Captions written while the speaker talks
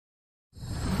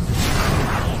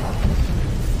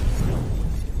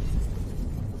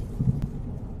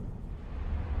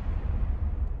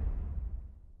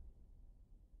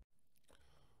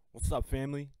What's up,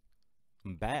 family?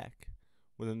 I'm back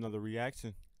with another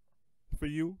reaction for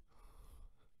you.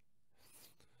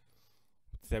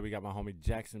 Today we got my homie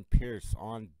Jackson Pierce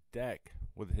on deck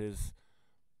with his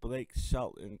Blake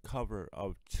Shelton cover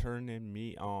of Turning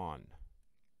Me On.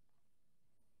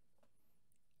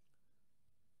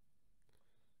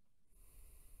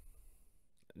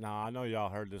 Now I know y'all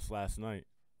heard this last night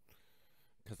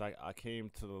because I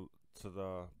came to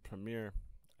the premiere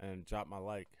and dropped my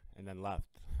like and then left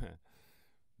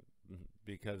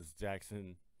because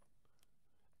Jackson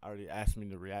already asked me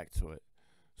to react to it.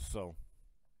 So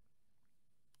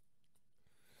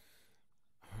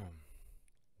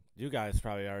you guys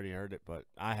probably already heard it, but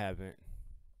I haven't.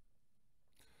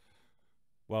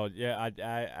 Well, yeah, I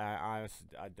honestly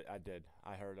I did.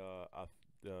 I heard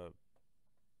the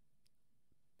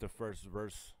first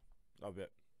verse of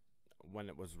it when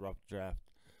it was rough draft.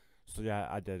 So yeah,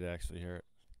 I did actually hear it.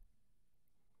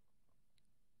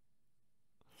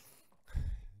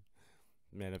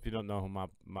 Man, if you don't know who my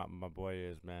boy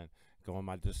is, man, go in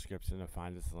my description and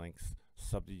find his links.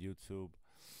 Sub to YouTube.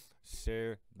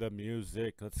 Share the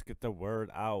music. Let's get the word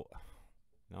out.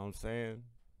 Know what I'm saying?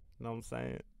 Know what I'm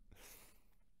saying?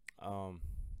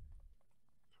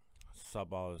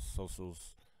 Sub all his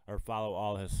socials, or follow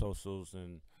all his socials,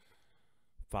 and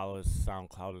follow his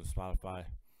SoundCloud and Spotify.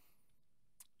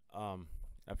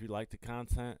 If you like the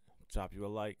content, drop you a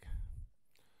like.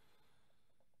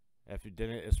 If you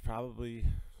didn't, it's probably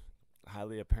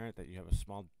highly apparent that you have a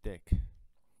small dick.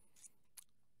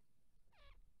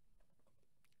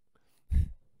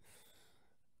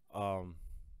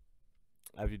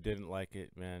 If you didn't like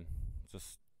it, man,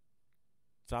 just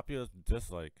drop you a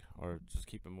dislike or just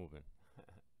keep it moving.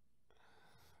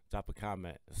 Drop a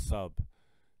comment, a sub,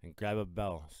 and grab a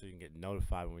bell so you can get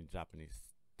notified when we dropping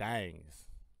these things.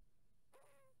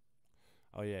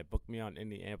 Oh yeah, book me on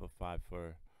Indie Amplified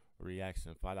for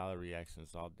reaction, $5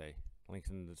 reactions all day. Links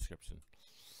in the description.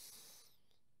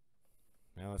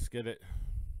 Man, let's get it.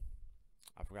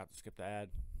 I forgot to skip the ad.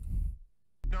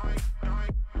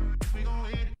 We gon'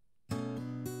 hit it.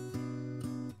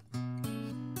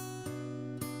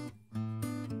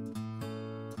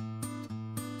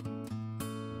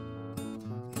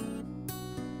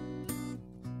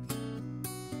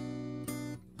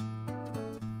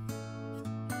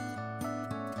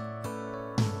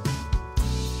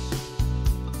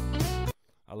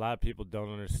 A lot of people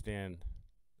don't understand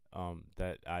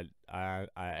that I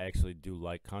actually do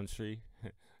like country.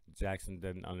 Jackson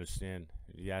didn't understand.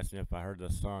 He asked me if I heard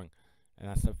the song, and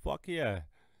I said, fuck yeah.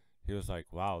 He was like,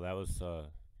 wow, that was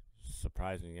a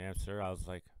surprising answer. I was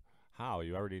like, how?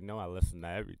 You already know I listen to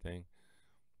everything.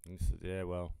 And he said, yeah,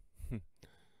 well.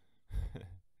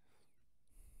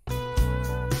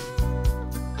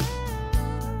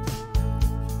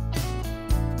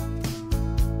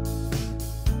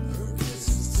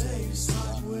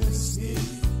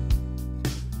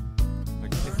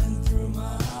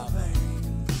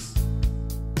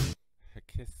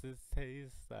 Kisses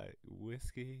taste like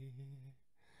whiskey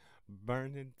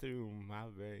burning through my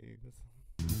veins.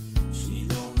 She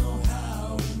don't know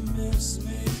how to miss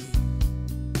me.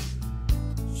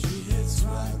 She hits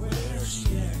right where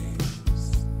she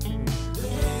aims.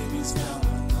 Baby's got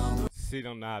my number. She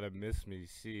don't know how to miss me.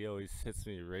 She always hits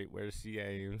me right where she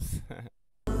aims.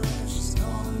 She's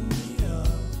calling me up.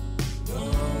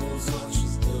 Knows what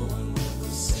she's doing with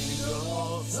a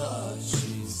single touch.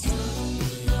 She's turning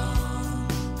me on,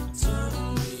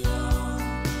 turning me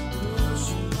on,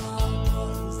 pushing my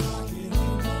buttons like it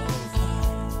ain't no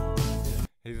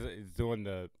thing. He's doing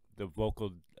the vocal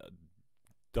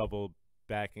double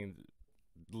backing,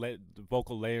 the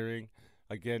vocal layering.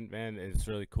 Again, man, it's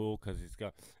really cool because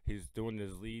he's doing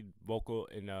his lead vocal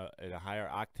in a higher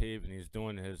octave, and he's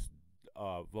doing his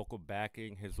vocal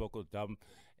backing, his vocal dub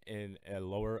in a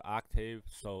lower octave.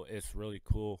 So it's really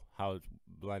cool how it's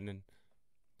blending,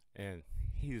 and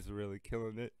he's really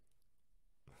killing it.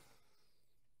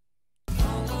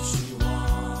 She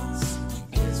wants, she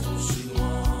gets what she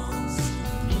wants.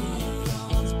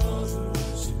 Neon's buzzing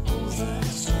when she pulls that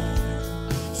string.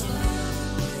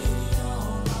 Turning me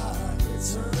on like it's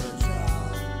her job.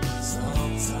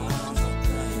 Sometimes I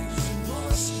think she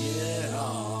must get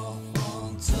off on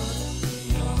turning me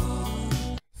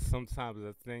on. Sometimes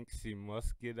I think she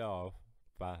must get off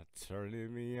by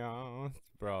turning me on.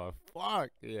 Bro,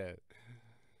 fuck yeah.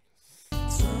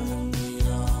 Turning me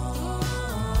on.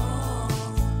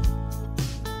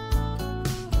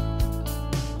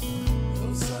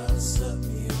 Set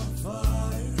me on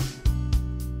fire.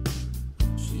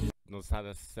 She Knows how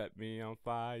to set me on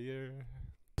fire.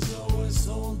 is always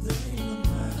holding a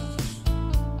match.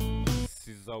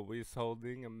 She's always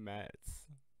holding a match.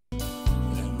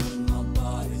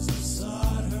 body's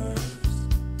beside hers.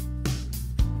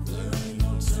 There ain't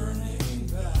no turning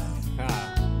back.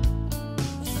 Ha.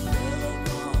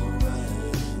 Look on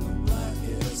red in the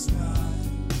blackest night,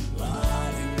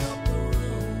 lighting up the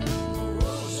room, the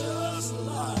world's just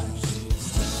alive.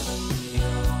 She's turning me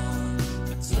on,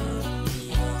 turning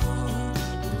me on,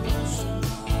 pushing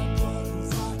my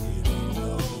buttons like it ain't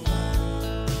no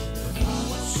lie. Find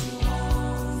what she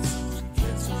wants,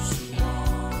 gets what she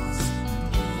wants.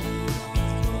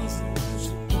 Neon's buzzing when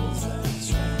she pulls that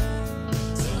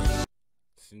chain.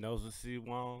 She knows what she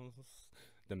wants.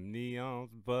 Them neons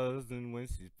buzzing when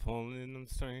she's pulling them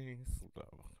strings. Oh,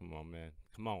 come on, man.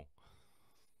 Come on.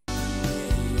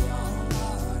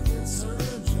 It's her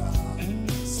job.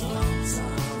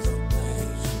 Sometimes I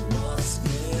think she must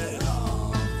get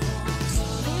off.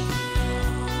 Turning me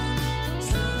on,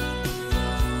 turning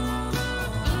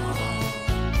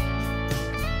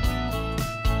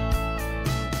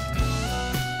me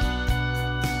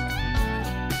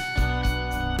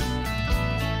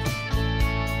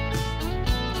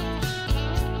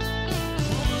Once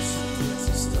she gets it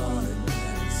started,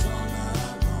 man, it's all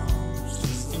night long.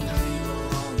 She's the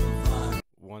needle on the vine.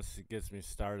 Once she gets me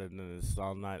started, then it's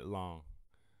all night long.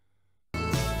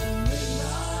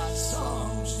 Midnight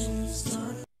song, she's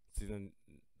turning. See, then,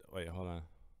 wait, hold on.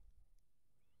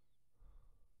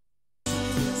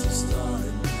 Gets it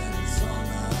started, man, it's all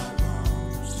night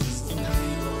long. She's the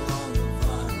needle on the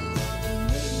vine.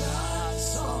 Midnight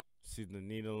song, See the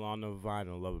needle on the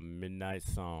vinyl of a midnight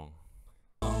song.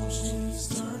 she's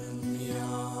turning me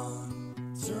on,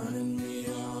 turning me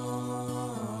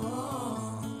on.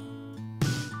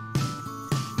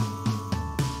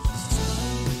 She's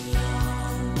turning me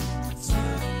on,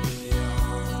 turning me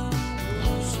on.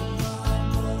 Pushing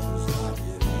my buttons like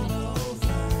it ain't no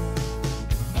thing.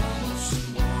 Find what she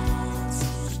wants,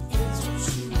 she gets what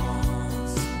she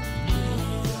wants.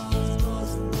 Neon's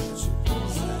buzzing when she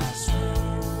pulls that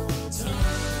string.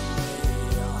 Turning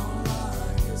me on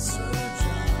like it's her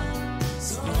job.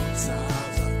 Sometimes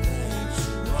I think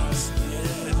she must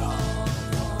get off.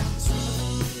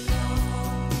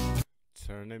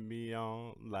 Turning me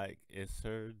on like it's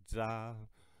her job.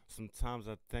 Sometimes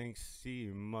I think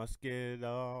she must get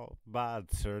off by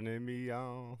turning me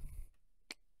on.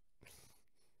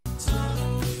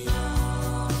 Turning me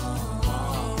on,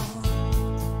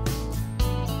 turning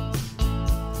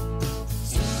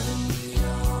me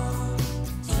on,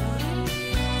 turning me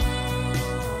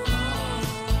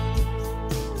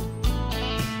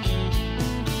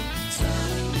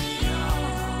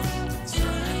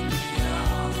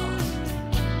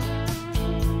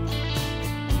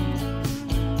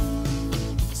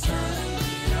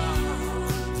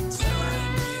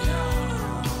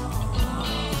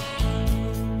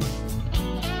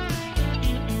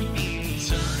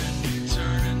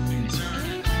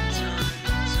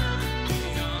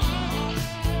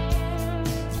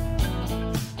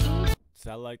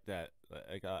So I like that.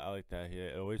 I like that here.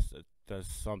 It always does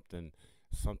something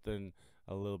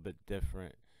a little bit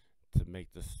different to make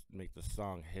the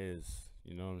song his.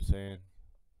 You know what I'm saying?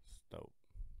 It's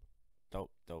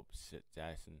dope shit,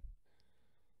 Jackson.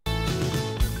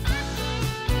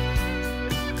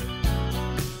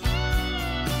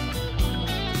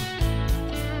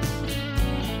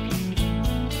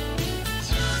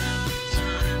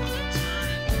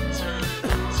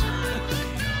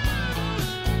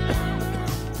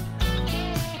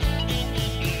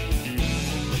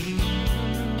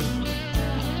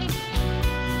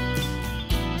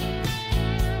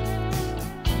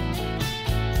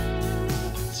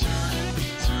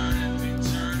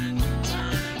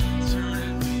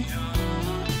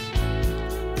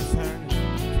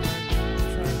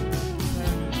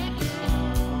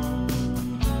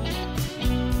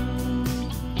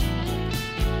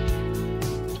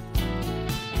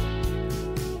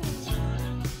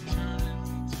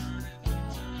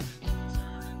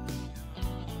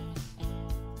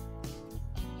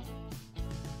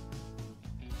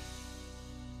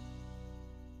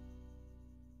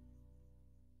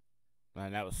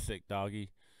 Man, that was sick, doggy.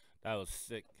 That was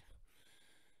sick.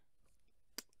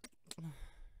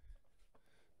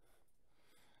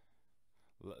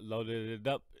 Loaded it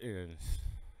up and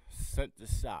sent the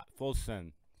shot. Full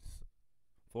send.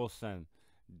 Full send.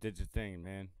 Did your thing,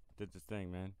 man. Did your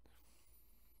thing, man.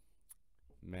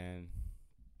 Man,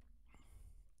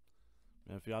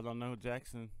 if y'all don't know who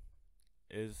Jackson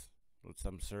is, which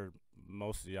I'm sure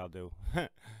most of y'all do,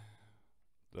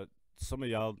 but some of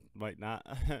y'all might not,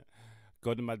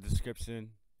 go to my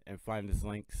description and find his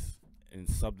links and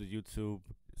sub to YouTube.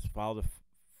 Follow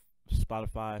the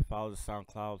Spotify, follow the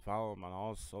SoundCloud, follow him on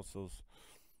all socials.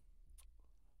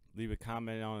 leave a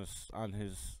comment on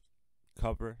his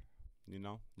cover. You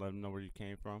know, let him know where you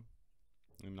came from.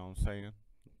 You know what I'm saying?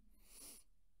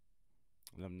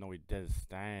 Let him know he did his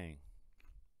thing.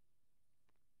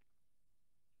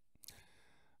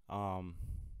 You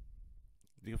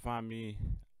can find me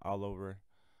all over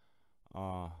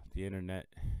the internet.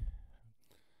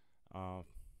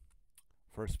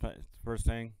 First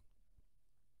thing,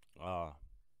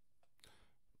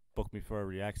 book me for a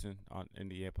reaction on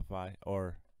Indie Amplify,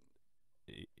 or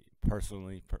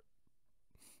personally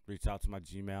reach out to my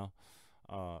Gmail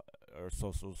or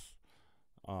socials,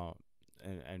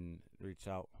 and reach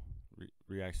out.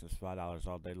 Reactions $5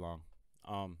 all day long.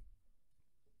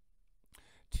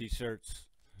 T-shirts,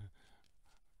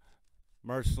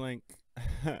 merch link,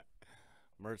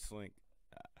 merch link.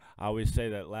 I always say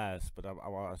that last, but I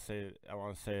want to say it. I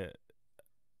want to say it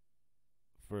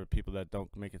for people that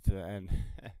don't make it to the end.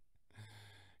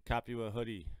 Copy a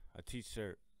hoodie, a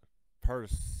T-shirt,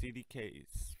 purse, CD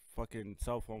case, fucking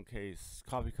cell phone case,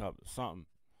 coffee cup, something.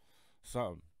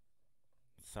 So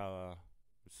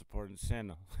supporting the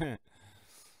channel.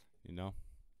 You know,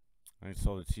 I ain't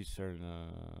sold a T-shirt in a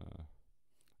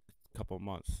couple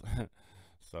months.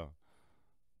 So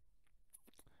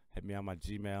hit me on my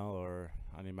Gmail or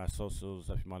any of my socials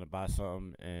if you want to buy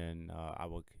something, and I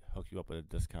will hook you up with a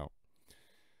discount.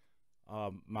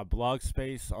 My blog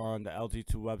space on the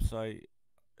LG2 website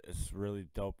is really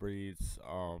dope reads.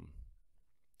 4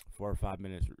 or 5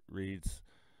 minute reads.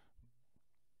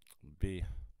 Be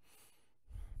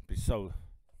so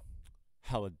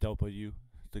hella dope of you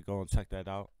to go and check that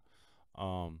out.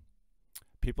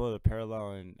 People at the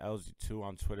Parallel and LG2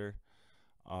 on Twitter,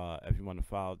 if you want to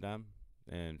follow them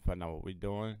and find out what we're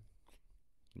doing,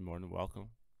 you're more than welcome.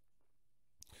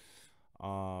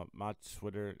 My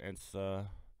Twitter and Insta,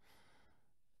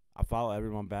 I follow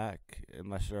everyone back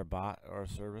unless you're a bot or a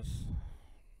service.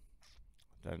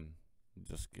 Then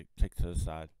just get kicked to the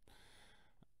side.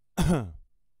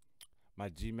 My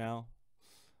Gmail,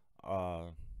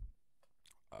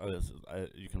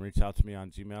 you can reach out to me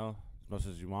on Gmail as much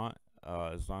as you want,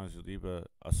 as long as you leave a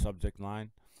subject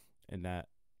line in that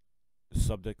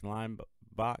subject line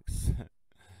box.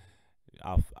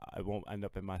 I won't end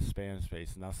up in my spam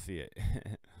space, and I'll see it.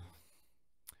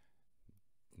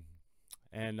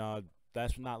 And last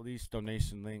but not least,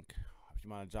 donation link. If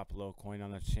you want to drop a little coin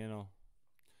on the channel,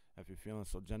 if you're feeling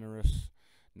so generous,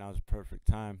 now's the perfect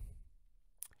time.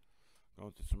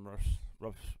 Going through some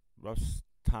rough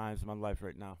times in my life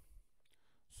right now.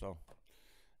 So,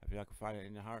 if y'all can find it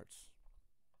in your hearts,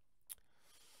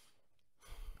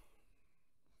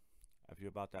 if you're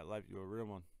about that life, you're a real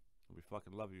one. We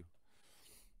fucking love you.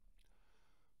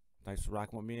 Thanks for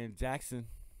rocking with me and Jackson.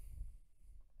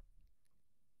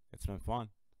 It's been fun.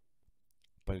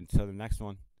 But until the next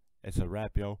one, it's a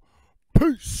wrap, yo.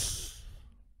 Peace.